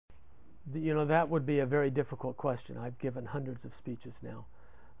You know, that would be a very difficult question. I've given hundreds of speeches now.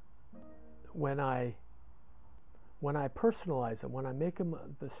 When I personalize them, when I make them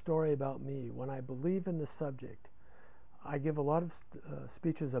the story about me, when I believe in the subject, I give a lot of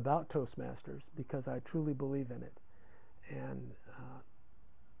speeches about Toastmasters because I truly believe in it. And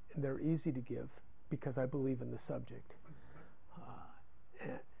they're easy to give because I believe in the subject.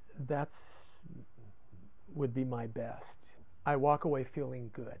 That's would be my best. I walk away feeling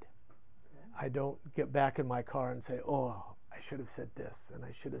good. I don't get back in my car and say, oh, I should have said this and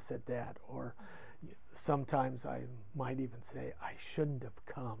I should have said that. Or sometimes I might even say, I shouldn't have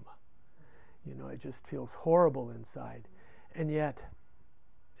come. You know, it just feels horrible inside. And yet,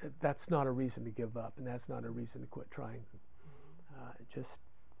 that's not a reason to give up, and that's not a reason to quit trying. Just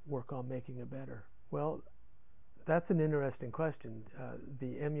work on making it better. Well, that's an interesting question,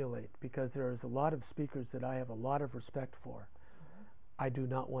 the emulate, because there's a lot of speakers that I have a lot of respect for. I do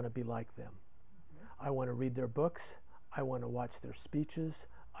not want to be like them. I want to read their books. I want to watch their speeches.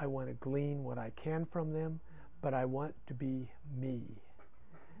 I want to glean what I can from them, but I want to be me.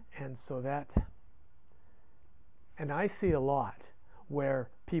 And so that, and I see a lot where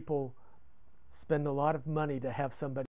people spend a lot of money to have somebody